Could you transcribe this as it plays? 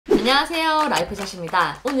안녕하세요,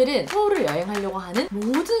 라이프샷입니다. 오늘은 서울을 여행하려고 하는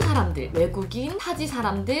모든 사람들, 외국인, 타지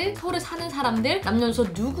사람들, 서울에 사는 사람들, 남녀노소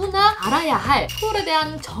누구나 알아야 할 서울에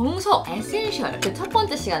대한 정석, 에센셜. 그 첫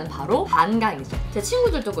번째 시간은 바로 한강이죠. 제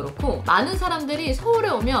친구들도 그렇고 많은 사람들이 서울에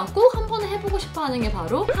오면 꼭 한 번 해보고 싶어 하는 게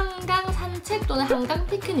바로 한강 산책 또는 한강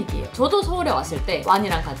피크닉이에요. 저도 서울에 왔을 때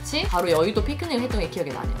완이랑 같이 바로 여의도 피크닉을 했던 게 기억이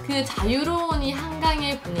나네요. 그 자유로운 이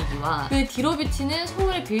한강의 분위기와 그 뒤로 비치는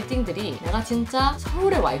서울의 빌딩들이 내가 진짜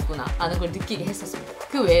서울에 와 있구나 라는 걸 느끼게 했었습니다.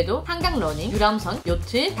 그 외에도 한강 러닝, 유람선,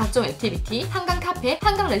 요트, 각종 액티비티, 한강 카페,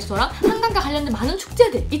 한강 레스토랑, 한강과 관련된 많은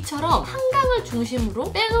축제들, 이처럼 한강을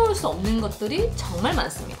중심으로 빼놓을 수 없는 것들이 정말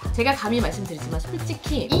많습니다. 제가 감히 말씀드리지만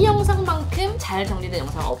솔직히 이 영상만큼 잘 정리된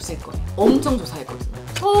영상은 없을 거예요. 엄청 조사했거든요.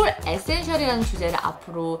 서울 에센셜이라는 주제를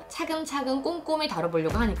앞으로 차근차근 꼼꼼히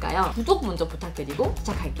다뤄보려고 하니까요. 구독 먼저 부탁드리고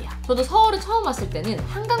시작할게요. 저도 서울에 처음 왔을 때는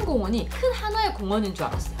한강공원이 큰 하나의 공원인 줄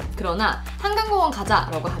알았어요. 그러나 한강공원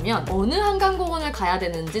가자라고 하면 어느 한강공원을 가야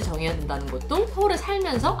되는지 정해야 된다는 것도 서울에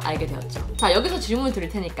살면서 알게 되었죠. 자, 여기서 질문을 드릴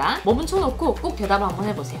테니까 뭐 멈춰놓고 꼭 대답을 한번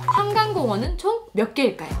해보세요. 한강공원은 총 몇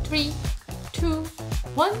개일까요? 3, 2, 1.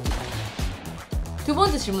 두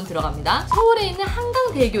번째 질문 들어갑니다. 서울에 있는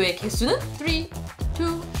한강대교의 개수는? 3, 2, 1.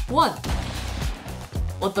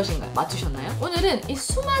 어떠신가요? 맞추셨나요? 오늘은 이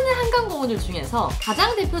수많은 한강공원들 중에서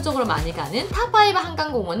가장 대표적으로 많이 가는 탑5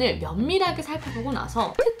 한강공원을 면밀하게 살펴보고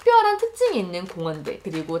나서 특별한 특징이 있는 공원들,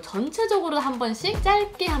 그리고 전체적으로 한 번씩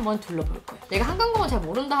짧게 한번 둘러볼 거예요. 내가 한강공원 잘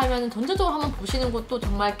모른다 하면 전체적으로 한번 보시는 것도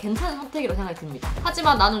정말 괜찮은 선택이라고 생각이 듭니다.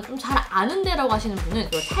 하지만 나는 좀 잘 아는 데라고 하시는 분은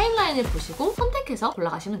이 타임라인을 보시고 선택해서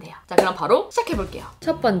올라가시면 돼요. 자, 그럼 바로 시작해볼게요.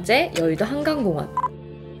 첫 번째, 여의도 한강공원.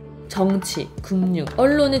 정치, 금융,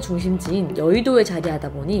 언론의 중심지인 여의도에 자리하다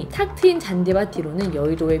보니 탁 트인 잔디밭 뒤로는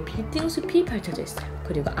여의도의 빌딩 숲이 펼쳐져 있어요.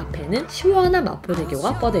 그리고 앞에는 시원한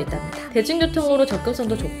마포대교가 뻗어 있답니다. 대중교통으로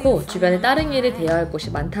접근성도 좋고 주변에 따릉이를 대여할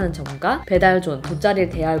곳이 많다는 점과 배달존, 돗자리를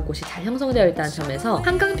대여할 곳이 잘 형성되어 있다는 점에서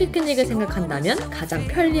한강 피크닉을 생각한다면 가장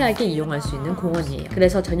편리하게 이용할 수 있는 공원이에요.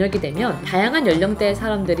 그래서 저녁이 되면 다양한 연령대의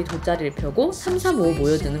사람들이 돗자리를 펴고 3, 4, 5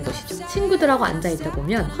 모여드는 곳이죠. 친구들하고 앉아있다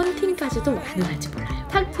보면 헌팅까지도 가능할지 몰라요.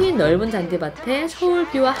 탁 트인 넓은 잔디밭에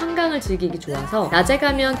서울뷰와 한강을 즐기기 좋아서 낮에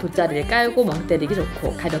가면 돗자리를 깔고 멍 때리기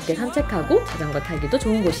좋고 가볍게 산책하고 자전거 타기도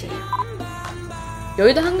좋은 곳이에요.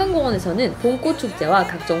 여의도 한강공원에서는 봄꽃축제와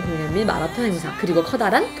각종 공연 및 마라톤 행사, 그리고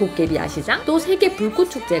커다란 도깨비 야시장, 또 세계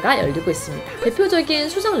불꽃축제가 열리고 있습니다. 대표적인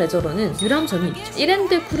수상 레저로는 유람선이 있죠.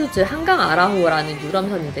 이랜드 크루즈 한강 아라호라는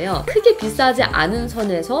유람선인데요. 크게 비싸지 않은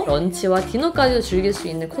선에서 런치와 디너까지도 즐길 수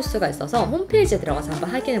있는 코스가 있어서 홈페이지에 들어가서 한번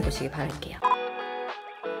확인해 보시기 바랄게요.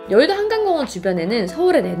 여의도 한강공원 주변에는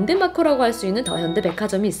서울의 랜드마크라고 할 수 있는 더현대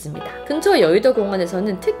백화점이 있습니다. 근처 여의도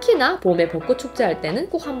공원에서는 특히나 봄에 벚꽃 축제할 때는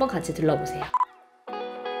꼭 한번 같이 들러보세요.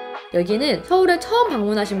 여기는 서울에 처음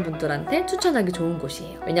방문하신 분들한테 추천하기 좋은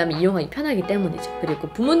곳이에요. 왜냐하면 이용하기 편하기 때문이죠. 그리고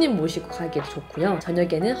부모님 모시고 가기도 좋고요.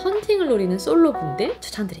 저녁에는 헌팅을 노리는 솔로분들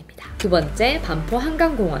추천드립니다. 두 번째, 반포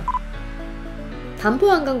한강공원.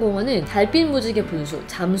 반포 한강공원은 달빛 무지개 분수,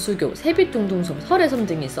 잠수교, 새빛둥둥섬, 설해섬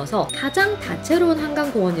등이 있어서 가장 다채로운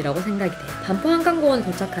한강공원이라고 생각이 돼요. 반포 한강공원에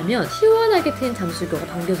도착하면 시원하게 트인 잠수교가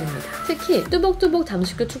반겨줍니다. 특히 뚜벅뚜벅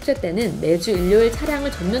잠수교 축제 때는 매주 일요일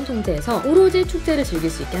차량을 전면 통제해서 오로지 축제를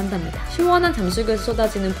즐길 수 있게 한답니다. 시원한 잠수교에서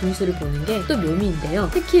쏟아지는 분수를 보는 게 또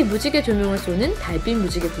묘미인데요. 특히 무지개 조명을 쏘는 달빛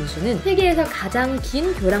무지개 분수는 세계에서 가장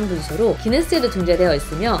긴 교량 분수로 기네스에도 등재되어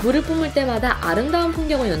있으며 물을 뿜을 때마다 아름다운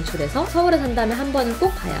풍경을 연출해서 서울에 산다면 한 번은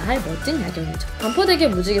꼭 봐야 할 멋진 야경이죠. 반포대교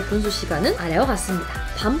무지개 분수 시간은 아래와 같습니다.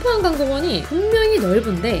 반포 한강공원이 분명히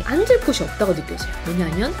넓은데 앉을 곳이 없다고 느껴져요.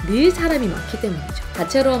 왜냐하면 늘 사람이 많기 때문이죠.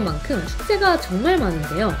 다채로운 만큼 축제가 정말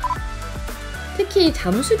많은데요. 특히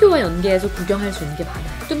잠수교와 연계해서 구경할 수 있는 게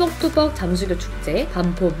많아요. 뚜벅뚜벅 잠수교 축제,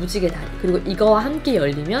 반포 무지개 다리, 그리고 이거와 함께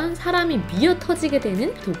열리면 사람이 미어 터지게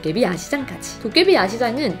되는 도깨비 야시장까지. 도깨비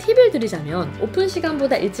야시장은 팁을 드리자면 오픈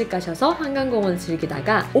시간보다 일찍 가셔서 한강공원을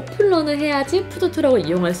즐기다가 오픈런을 해야지 푸드트럭을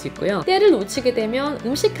이용할 수 있고요. 때를 놓치게 되면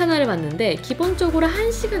음식 하나를 받는데 기본적으로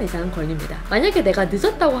 1시간 이상은 걸립니다. 만약에 내가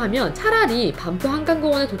늦었다고 하면 차라리 반포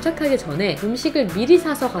한강공원에 도착하기 전에 음식을 미리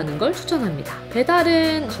사서 가는 걸 추천합니다.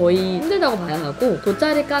 배달은 거의 힘들다고 봐야 하고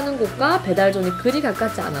돗자리 까는 곳과 배달존이 그리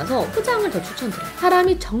가깝지 않아서 포장을 더 추천드려요.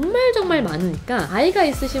 사람이 정말 많으니까 아이가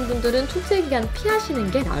있으신 분들은 축제 기간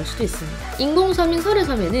피하시는 게 나을 수도 있습니다. 인공섬인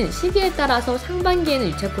설해섬에는 시기에 따라서 상반기에는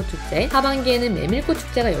유채꽃 축제, 하반기에는 메밀꽃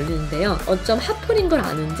축제가 열리는데요. 어쩜 핫플인 걸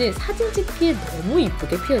아는지 사진 찍기에 너무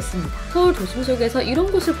이쁘게 피어 있습니다. 서울 도심 속에서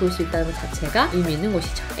이런 곳을 볼 수 있다는 것 자체가 의미 있는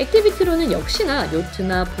곳이죠. 액티비티로는 역시나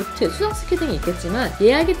요트나 보트, 수상스키 등이 있겠지만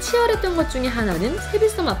예약이 치열했던 것 중에 하나는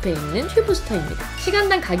세빛섬 앞에 있는 튜브스터입니다.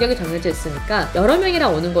 시간당 가격이 정해져 있으니까 여러 명이랑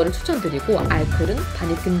오는 거를 추천드리고 알코올은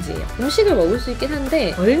반입 금지예요. 음식을 먹을 수 있긴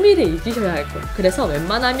한데 멀미를 이기셔야 할 거예요. 그래서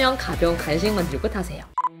웬만하면 가벼운 간식만 들고 타세요.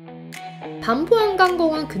 반포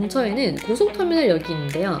한강공원 근처에는 고속터미널역이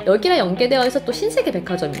있는데요. 여기랑 연계되어 있어 또 신세계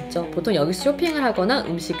백화점이 있죠. 보통 여기서 쇼핑을 하거나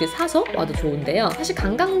음식을 사서 와도 좋은데요. 사실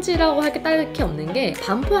관광지라고 할 게 딱히 없는 게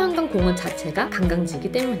반포 한강공원 자체가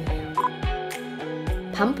관광지이기 때문이에요.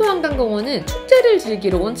 반포 한강공원은 축제를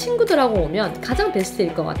즐기러 온 친구들하고 오면 가장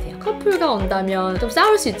베스트일 것 같아요. 커플과 온다면 좀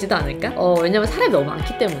싸울 수 있지도 않을까? 왜냐면 사람이 너무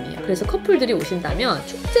많기 때문이에요. 그래서 커플들이 오신다면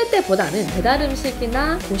축제 때보다는 배달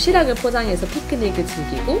음식이나 도시락을 포장해서 피크닉을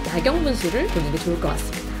즐기고 야경 분수를 보는 게 좋을 것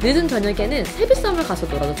같습니다. 늦은 저녁에는 세비섬을 가서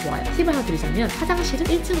놀아도 좋아요. 팁을 하나 드리자면 화장실은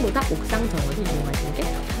 1층보다 옥상 정원을 이용하시는 게 더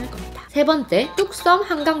편할 겁니다. 세 번째, 뚝섬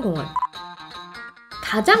한강공원.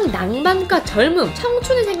 가장 낭만과 젊음,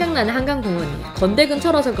 청춘이 생각나는 한강공원이에요. 건대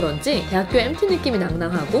근처라서 그런지 대학교 MT 느낌이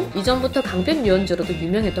낭낭하고 이전부터 강변 유원지로도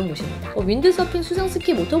유명했던 곳입니다. 윈드서핑,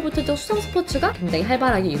 수상스키, 모터보트 등 수상 스포츠가 굉장히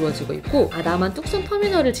활발하게 이루어지고 있고 아담한 뚝섬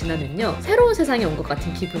터미널을 지나면요 새로운 세상에 온 것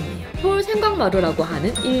같은 기분이에요. 서울 생광마루라고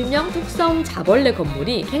하는 일명 뚝섬 자벌레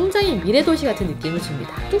건물이 굉장히 미래도시 같은 느낌을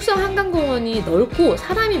줍니다. 뚝섬 한강공원이 넓고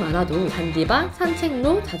사람이 많아도 잔디밭,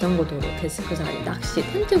 산책로, 자전거도로, 데스크자리, 낚시,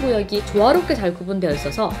 텐트 구역이 조화롭게 잘 구분되어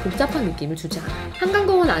있어서 복잡한 느낌을 주지 않아요.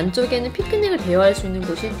 한강공원 안쪽에는 피크닉을 대여할 수 있는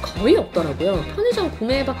곳이 거의 없더라고요. 편의점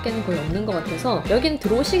구매밖에는 거의 없는 것 같아서 여기는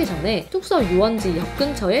들어오시기 전에 뚝섬 유원지 역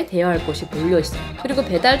근처에 대여할 곳이 몰려있어요. 그리고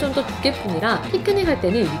배달존도 2개뿐이라 피크닉 할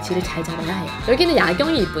때는 위치를 잘 잡아야 해요. 여기는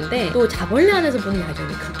야경이 이쁜데 또 자벌레 안에서 보는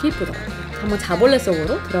야경이 그렇게 이쁘더라고요. 한번 자벌레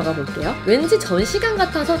속으로 들어가 볼게요. 왠지 전시관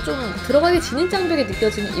같아서 좀 들어가기 진입장벽이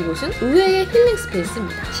느껴지는 이곳은 의외의 힐링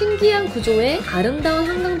스페이스입니다. 신기한 구조에 아름다운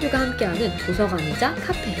한강뷰가 함께하는 도서관이자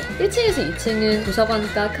카페예요. 1층에서 2층은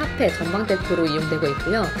도서관과 카페, 전망데크로 이용되고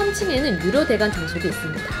있고요. 3층에는 유료 대관 장소도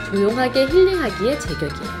있습니다. 조용하게 힐링하기에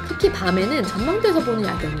제격이에요. 특히 밤에는 전망대에서 보는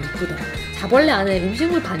야경이 이쁘더라고요. 자벌레 안에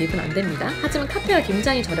음식물 반입은 안 됩니다. 하지만 카페가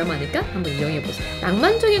굉장히 저렴하니까 한번 이용해보세요.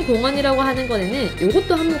 낭만적인 공원이라고 하는 거에는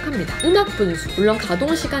이것도 한몫합니다. 음악 분수, 물론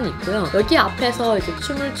가동 시간이 있고요. 여기 앞에서 이제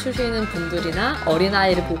춤을 추시는 분들이나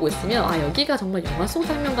어린아이를 보고 있으면 여기가 정말 영화 속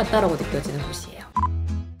장면 같다라고 느껴지는 곳이에요.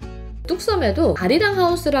 뚝섬에도 아리랑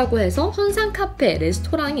하우스라고 해서 선상 카페,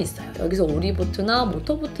 레스토랑이 있어요. 여기서 오리보트나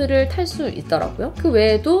모터보트를 탈 수 있더라고요. 그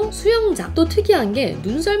외에도 수영장, 또 특이한 게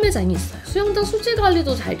눈썰매장이 있어요. 수영장 수질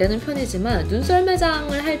관리도 잘 되는 편이지만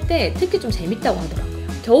눈썰매장을 할 때 특히 좀 재밌다고 하더라고요.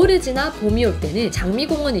 겨울이 지나 봄이 올 때는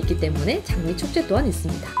장미공원이 있기 때문에 장미축제 또한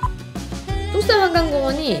있습니다. 뚝섬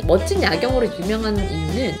한강공원이 멋진 야경으로 유명한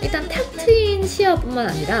이유는 일단 탁 트인 시야뿐만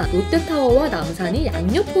아니라 롯데타워와 남산이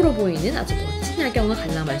양옆으로 보이는 아주 멋진 야경을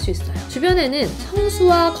관람할 수 있어요. 주변에는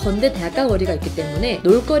성수와 건대 대학가 거리가 있기 때문에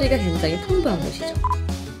놀거리가 굉장히 풍부한 곳이죠.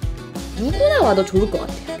 누구나 와도 좋을 것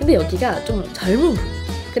같아요. 근데 여기가 좀 젊은 분위기.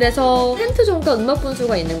 그래서 텐트존과 음악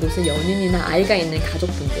분수가 있는 곳은 연인이나 아이가 있는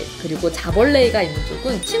가족분들, 그리고 자벌레가 있는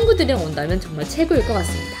쪽은 친구들이랑 온다면 정말 최고일 것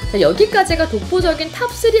같습니다. 자, 여기까지가 독보적인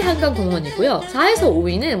탑3 한강공원이고요. 4에서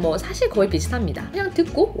 5위는 사실 거의 비슷합니다. 그냥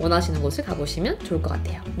듣고 원하시는 곳을 가보시면 좋을 것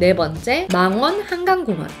같아요. 네 번째, 망원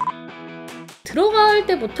한강공원. 들어갈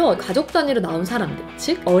때부터 가족 단위로 나온 사람들,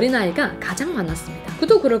 즉 어린아이가 가장 많았습니다.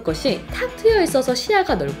 그도 그럴 것이 탁 트여 있어서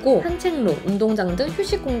시야가 넓고 산책로, 운동장 등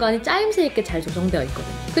휴식 공간이 짜임새 있게 잘 조성되어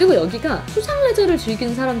있거든요. 그리고 여기가 수상 레저를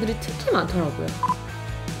즐기는 사람들이 특히 많더라고요.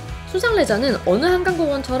 수상 레저는 어느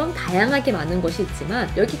한강공원처럼 다양하게 많은 곳이 있지만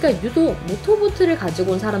여기가 유독 모터보트를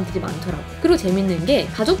가지고 온 사람들이 많더라고요. 그리고 재밌는 게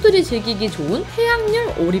가족들이 즐기기 좋은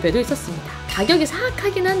해양열 오리배도 있었습니다. 가격이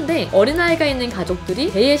사악하긴 한데 어린아이가 있는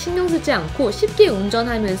가족들이 배에 신경 쓰지 않고 쉽게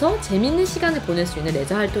운전하면서 재밌는 시간을 보낼 수 있는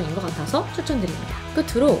레저 활동인 것 같아서 추천드립니다.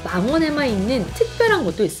 끝으로 망원에만 있는 특별한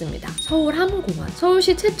곳도 있습니다. 서울 함공원.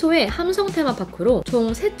 서울시 최초의 함성 테마파크로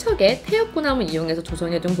총 3척의 태엽군함을 이용해서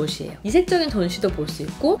조성해둔 곳이에요. 이색적인 전시도 볼 수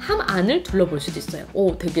있고 함 안을 둘러볼 수도 있어요.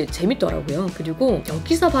 되게 재밌더라고요. 그리고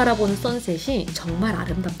여기서 바라보는 선셋이 정말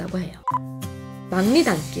아름답다고 해요.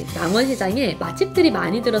 망리단길, 망원시장에 맛집들이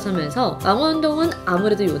많이 들어서면서 망원동은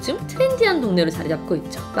아무래도 요즘 트렌디한 동네로 자리 잡고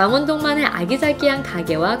있죠. 망원동만의 아기자기한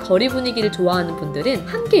가게와 거리 분위기를 좋아하는 분들은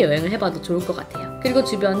함께 여행을 해봐도 좋을 것 같아요. 그리고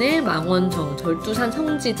주변에 망원정, 절두산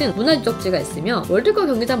성지 등 문화유적지가 있으며 월드컵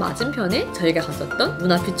경기장 맞은편에 저희가 갔었던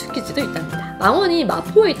문화비 축기지도 있답니다. 망원이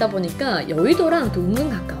마포에 있다 보니까 여의도랑 또 은근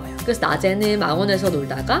가까워요. 그래서 낮에는 망원에서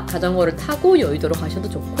놀다가 자전거를 타고 여의도로 가셔도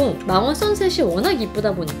좋고, 망원 선셋이 워낙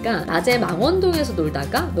이쁘다 보니까 낮에 망원동에서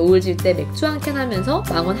놀다가 노을 질 때 맥주 한 캔 하면서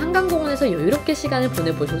망원 한강공원에서 여유롭게 시간을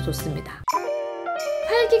보내보셔도 좋습니다.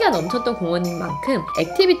 활기가 넘쳤던 공원인 만큼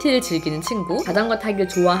액티비티를 즐기는 친구, 자전거 타기를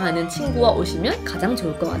좋아하는 친구와 오시면 가장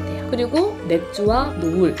좋을 것 같아요. 그리고 맥주와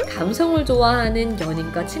노을, 감성을 좋아하는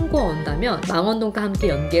연인과 친구와 온다면 망원동과 함께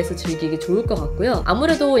연계해서 즐기기 좋을 것 같고요.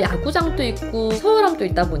 아무래도 야구장도 있고 서울함도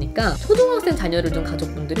있다 보니까 초등학생 자녀를 둔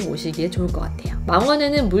가족분들이 오시기에 좋을 것 같아요.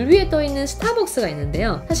 망원에는 물 위에 떠있는 스타벅스가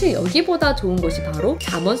있는데요. 사실 여기보다 좋은 곳이 바로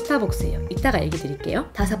잠원 스타벅스예요. 이따가 얘기 드릴게요.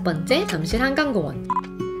 5번째, 잠실 한강공원.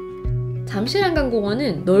 잠실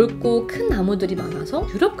한강공원은 넓고 큰 나무들이 많아서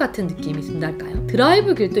유럽 같은 느낌이 든달까요?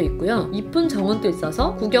 드라이브 길도 있고요. 이쁜 정원도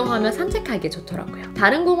있어서 구경하며 산책하기에 좋더라고요.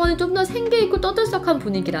 다른 공원은 좀 더 생기있고 떠들썩한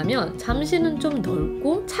분위기라면 잠실은 좀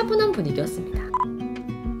넓고 차분한 분위기였습니다.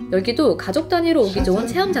 여기도 가족 단위로 오기 좋은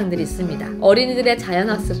체험장들이 있습니다. 어린이들의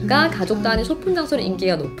자연학습과 가족 단위 소풍 장소로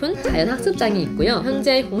인기가 높은 자연학습장이 있고요.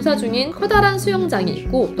 현재 공사 중인 커다란 수영장이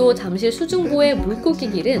있고 또 잠실 수중보의 물고기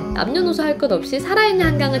길은 남녀노소 할 것 없이 살아있는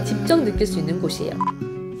한강을 직접 느낄 수 있는 곳이에요.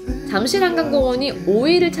 잠실 한강공원이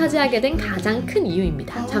 5위를 차지하게 된 가장 큰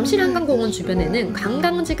이유입니다. 잠실 한강공원 주변에는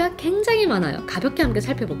관광지가 굉장히 많아요. 가볍게 함께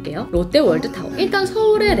살펴볼게요. 롯데월드타워. 일단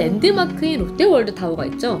서울의 랜드마크인 롯데월드타워가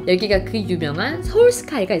있죠. 여기가 그 유명한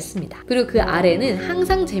서울스카이가 있습니다. 그리고 그 아래는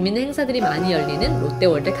항상 재밌는 행사들이 많이 열리는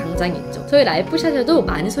롯데월드 광장이 있죠. 저희 라이프샷에도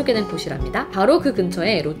많이 소개된 곳이랍니다. 바로 그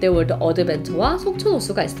근처에 롯데월드 어드벤처와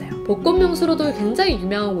속초호수가 있어요. 벚꽃 명소로도 굉장히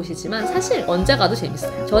유명한 곳이지만 사실 언제 가도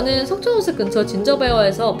재밌어요. 저는 속초호수 근처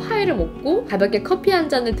진저베어에서 파이를 먹고 가볍게 커피 한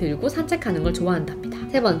잔을 들고 산책하는 걸 좋아한답니다.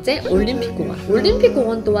 3번째, 올림픽공원.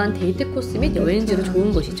 올림픽공원 또한 데이트 코스 및 여행지로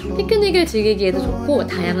좋은 곳이죠. 피크닉을 즐기기에도 좋고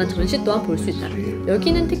다양한 전시 또한 볼 수 있답니다.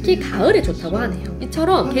 여기는 특히 가을에 좋다고 하네요.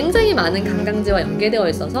 이처럼 굉장히 많은 관광지와 연계되어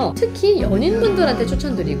있어서 특히 연인분들한테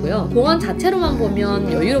추천드리고요. 공원 자체로만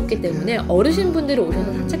보면 여유롭기 때문에 어르신분들이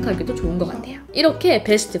오셔서 산책하기도 좋은 것 같아요. 이렇게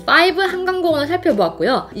베스트 5 한강공원을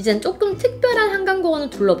살펴보았고요. 이젠 조금 특별한 한강공원을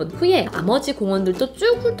둘러본 후에 나머지 공원들도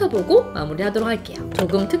쭉 훑어보고 마무리하도록 할게요.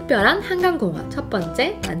 조금 특별한 한강공원. 첫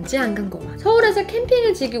번째, 난지 한강공원. 서울에서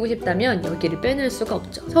캠핑을 즐기고 싶다면 여기를 빼놓을 수가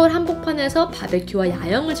없죠. 서울 한복판에서 바베큐와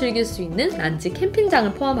야영을 즐길 수 있는 난지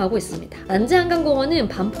캠핑장을 포함하고 있습니다. 난지 한강공원은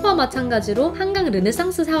반포와 마찬가지로 한강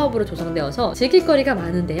르네상스 사업으로 조성되어서 즐길거리가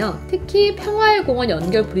많은데요. 특히 평화의 공원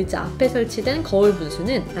연결 브리지 앞에 설치된 거울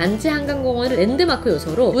분수는 난지 한강공원을 랜드마크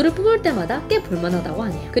요소로 물을 뿜을 때마다 꽤 볼만하다고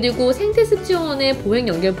하네요. 그리고 생태습지원의 보행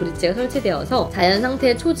연결 브리지가 설치되어서 자연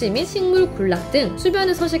상태의 초지 및 식물, 군락 등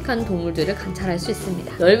수변에 서식하는 동물들을 관찰할 수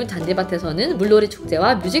있습니다. 넓은 잔디밭에서는 물놀이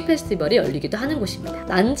축제와 뮤직 페스티벌이 열리기도 하는 곳입니다.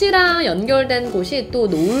 난지랑 연결된 곳이 또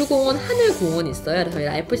노을공원, 하늘공원이 있어요. 저희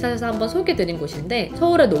라이프샷에서 한번 소개드린 곳인데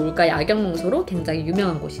서울의 노을과 야경 명소로 굉장히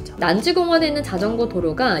유명한 곳이죠. 난지공원에 있는 자전거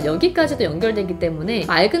도로가 여기까지도 연결되기 때문에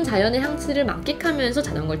맑은 자연의 향취를 만끽하면서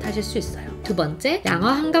자전거를 타실 수 있어요. 2번째,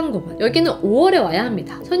 양화 한강공원. 여기는 5월에 와야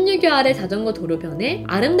합니다. 선유교 아래 자전거 도로변에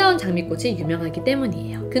아름다운 장미꽃이 유명하기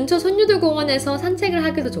때문이에요. 근처 선유도 공원에서 산책을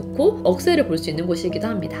하기도 좋고 억새를 볼 수 있는 곳이기도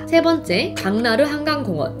합니다. 3번째, 강나루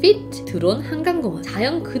한강공원. 피트 드론 한강공원.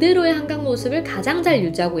 자연 그대로의 한강 모습을 가장 잘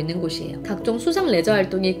유지하고 있는 곳이에요. 각종 수상 레저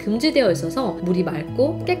활동이 금지되어 있어서 물이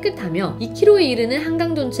맑고 깨끗하며 2km에 이르는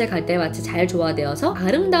한강 전체의 갈대밭이 잘 조화되어서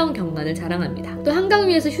아름다운 경관을 자랑합니다. 또 한강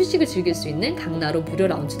위에서 휴식을 즐길 수 있는 강나루 무료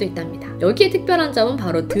라운지도 있답니다. 여기에 특별한 점은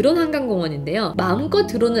바로 드론 한강공원인데요. 마음껏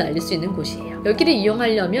드론을 날릴 수 있는 곳이에요. 여기를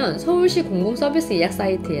이용하려면 서울시 공공서비스 예약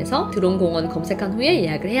사이트에서 드론 공원 검색한 후에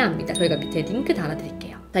예약을 해야 합니다. 저희가 밑에 링크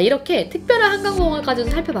달아드릴게요. 자, 이렇게 특별한 한강공원까지도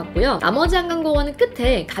살펴봤고요. 나머지 한강공원은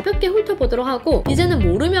끝에 가볍게 훑어보도록 하고 이제는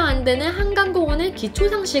모르면 안 되는 한강공원의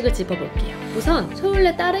기초상식을 짚어볼게요. 우선 서울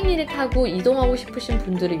내 따릉이를 타고 이동하고 싶으신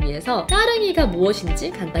분들을 위해서 따릉이가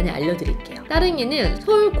무엇인지 간단히 알려드릴게요. 따릉이는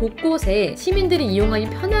서울 곳곳에 시민들이 이용하기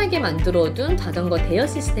편하게 만들어둔 자전거 대여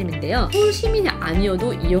시스템인데요. 서울 시민이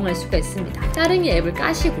아니어도 이용할 수가 있습니다. 따릉이 앱을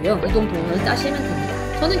까시고요. 이동 동선을 짜시면 됩니다.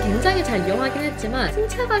 저는 굉장히 잘 이용하긴 했지만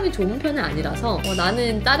승차감이 좋은 편은 아니라서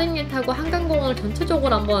나는 따릉이를 타고 한강공원을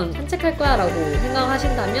전체적으로 한번 산책할 거야 라고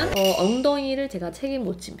생각하신다면 엉덩이를 제가 책임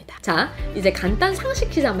못 집니다. 자, 이제 간단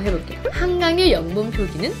상식 퀴즈 한번 해볼게요. 한강의 영문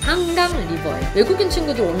표기는 한강리버예요. 외국인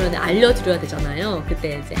친구들 오면 알려드려야 되잖아요.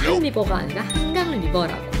 그때 이제 한리버가 아니라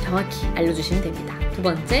한강리버라고 정확히 알려주시면 됩니다.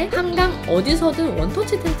 2번째, 한강 어디서든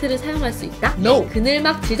원터치 텐트를 사용할 수 있다? NO!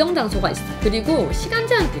 그늘막 지정 장소가 있어요. 그리고 시간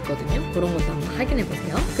제한도 있거든요. 그런 것도 한번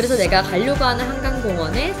확인해보세요. 그래서 내가 가려고 하는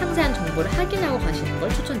한강공원의 상세한 정보를 확인하고 가시는 걸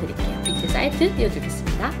추천드릴게요. 밑에 사이트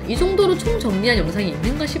띄워주겠습니다. 이 정도로 총정리한 영상이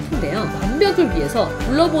있는가 싶은데요. 완벽을 위해서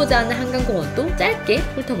둘러보지 않은 한강공원도 짧게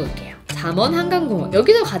훑어볼게요. 잠원 한강공원.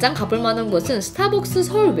 여기서 가장 가볼만한 곳은 스타벅스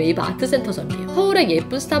서울 웨이브 아트센터점이에요. 서울의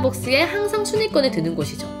예쁜 스타벅스에 항상 순위권에 드는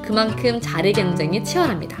곳이죠. 그만큼 자리 경쟁이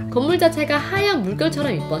치열합니다. 건물 자체가 하얀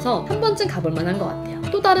물결처럼 이뻐서 한 번쯤 가볼만한 것 같아요.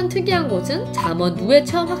 또 다른 특이한 곳은 잠원 누에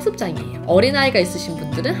체험 학습장이에요. 어린아이가 있으신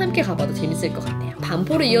분들은 함께 가봐도 재밌을 것 같네요.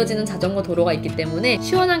 반포로 이어지는 자전거 도로가 있기 때문에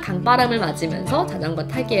시원한 강바람을 맞으면서 자전거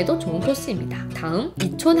타기에도 좋은 코스입니다. 다음,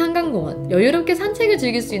 이촌 한강공원. 여유롭게 산책을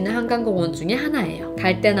즐길 수 있는 한강공원 중에 하나예요.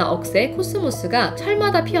 갈대나 억새, 코스모스가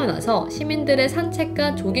철마다 피어나서 시민들의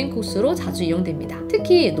산책과 조깅 코스로 자주 이용됩니다.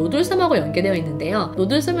 특히 노들섬하고 연계되어 있는데요.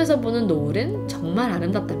 노들섬에서 보는 노을은 정말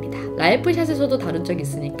아름답답니다. 라이프샷에서도 다룬 적이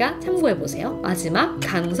있으니까 참고해보세요. 마지막,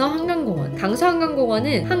 강서 한강공원. 강서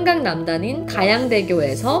한강공원은 한강 남단인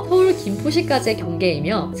가양대교에서 서울 김포시까지의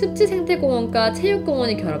경계이며 습지생태공원과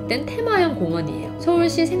체육공원이 결합된 테마형 공원이에요.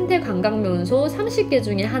 서울시 생태관광명소 30개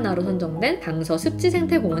중에 하나로 선정된 강서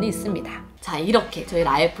습지생태공원이 있습니다. 자, 이렇게 저희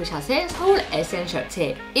라이프샷의 서울 에센셜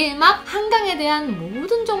제1막 한강에 대한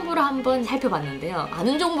모든 정보를 한번 살펴봤는데요.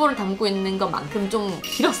 많은 정보를 담고 있는 것만큼 좀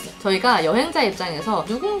길었어요. 저희가 여행자 입장에서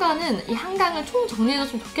누군가는 이 한강을 총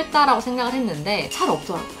정리해줬으면 좋겠다라고 생각을 했는데 잘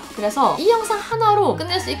없더라고요. 그래서 이 영상 하나로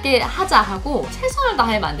끝낼 수 있게 하자 하고 최선을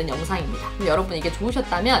다해 만든 영상입니다. 여러분 이게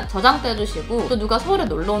좋으셨다면 저장도 해주시고 또 누가 서울에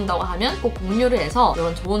놀러 온다고 하면 꼭 공유를 해서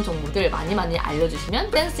이런 좋은 정보들 많이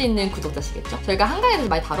알려주시면 센스 있는 구독자시겠죠? 저희가 한강에 대해서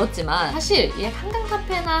많이 다뤘지만 사실 이 한강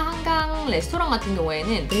카페나 한강 레스토랑 같은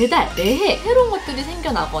경우에는 매달, 매해 새로운 것들이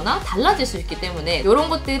생겨나거나 달라질 수 있기 때문에 이런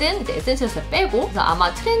것들은 이제 에센셜에서 빼고 그래서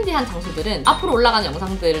아마 트렌디한 장소들은 앞으로 올라가는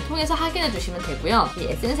영상들을 통해서 확인해 주시면 되고요. 이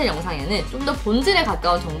에센셜 영상에는 좀 더 본질에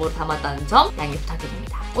가까운 정보를 담았다는 점 양해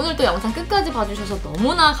부탁드립니다. 오늘도 영상 끝까지 봐주셔서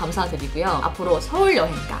너무나 감사드리고요. 앞으로 서울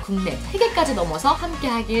여행과 국내 세계까지 넘어서 함께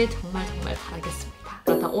하길 정말 바라겠습니다.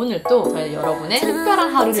 그렇다면 오늘 또 저희 여러분의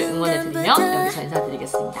특별한 하루를 응원해드리며 여기서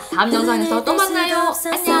인사드리겠습니다. 다음 영상에서 또 만나요.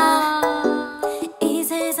 안녕.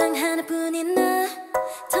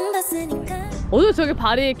 오늘 저기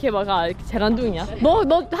발이 이렇게 막 이렇게 재간둥이냐? 너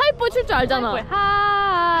하이퍼 칠 줄 알잖아.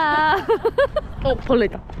 하. 벌레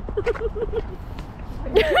있다.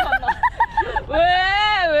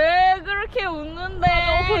 왜 그렇게 웃는데?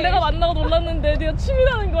 벌레가 만나고 놀랐는데 네가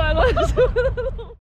취미라는 거야.